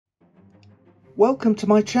Welcome to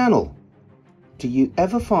my channel. Do you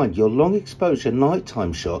ever find your long exposure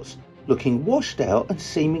nighttime shots looking washed out and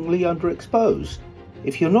seemingly underexposed?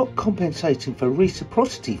 If you're not compensating for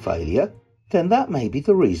reciprocity failure, then that may be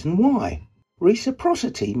the reason why.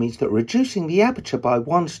 Reciprocity means that reducing the aperture by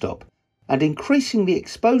one stop and increasing the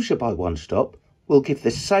exposure by one stop will give the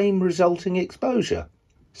same resulting exposure.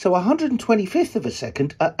 So 125th of a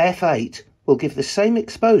second at f8 will give the same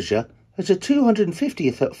exposure as a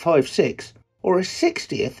 250th at 5.6 or a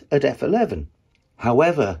 60th at f11.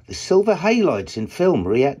 However, the silver halides in film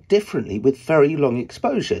react differently with very long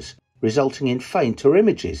exposures, resulting in fainter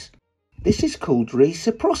images. This is called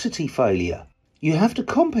reciprocity failure. You have to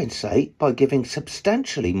compensate by giving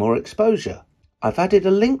substantially more exposure. I've added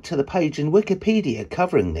a link to the page in Wikipedia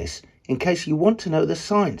covering this in case you want to know the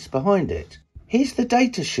science behind it. Here's the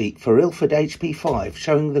datasheet for Ilford HP5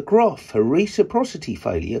 showing the graph for reciprocity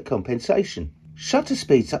failure compensation. Shutter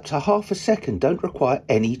speeds up to half a second don't require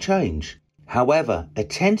any change. However, a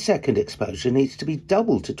 10-second exposure needs to be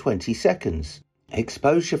doubled to 20 seconds.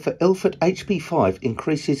 Exposure for Ilford HP5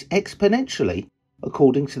 increases exponentially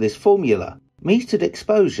according to this formula. Metered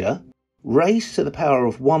exposure raised to the power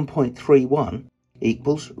of 1.31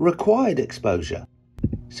 equals required exposure.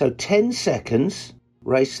 So 10 seconds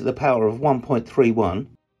raised to the power of 1.31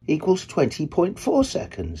 equals 20.4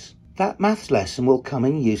 seconds. That maths lesson will come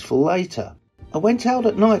in useful later. I went out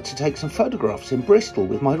at night to take some photographs in Bristol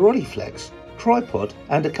with my Rolleiflex, tripod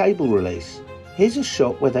and a cable release. Here's a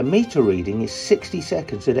shot where the meter reading is 60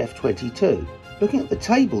 seconds at f22. Looking at the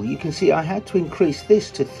table, you can see I had to increase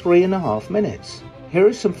this to 3.5 minutes. Here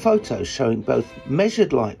are some photos showing both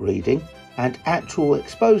measured light reading and actual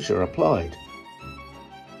exposure applied.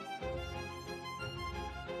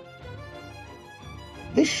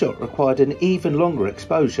 This shot required an even longer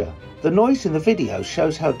exposure. The noise in the video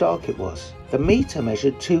shows how dark it was. The meter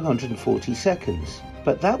measured 240 seconds,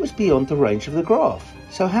 but that was beyond the range of the graph.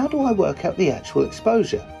 So how do I work out the actual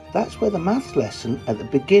exposure? That's where the math lesson at the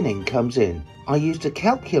beginning comes in. I used a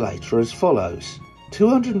calculator as follows: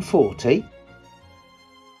 240,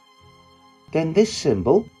 then this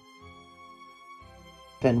symbol,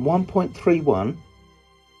 then 1.31,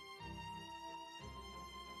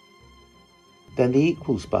 then the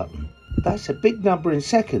equals button. That's a big number in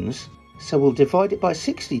seconds, so we'll divide it by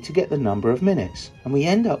 60 to get the number of minutes, and we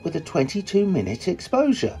end up with a 22-minute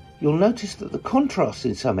exposure. You'll notice that the contrast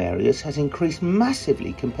in some areas has increased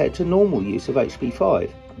massively compared to normal use of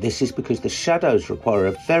HP5. This is because the shadows require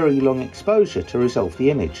a very long exposure to resolve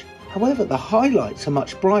the image. However, the highlights are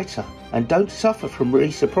much brighter and don't suffer from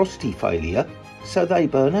reciprocity failure, so they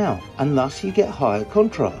burn out, and thus you get higher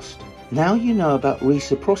contrast. Now you know about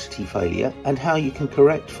reciprocity failure and how you can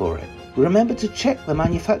correct for it. Remember to check the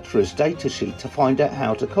manufacturer's datasheet to find out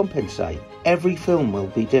how to compensate. Every film will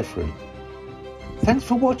be different. Thanks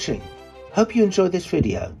for watching. Hope you enjoyed this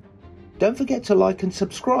video. Don't forget to like and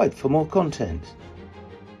subscribe for more content.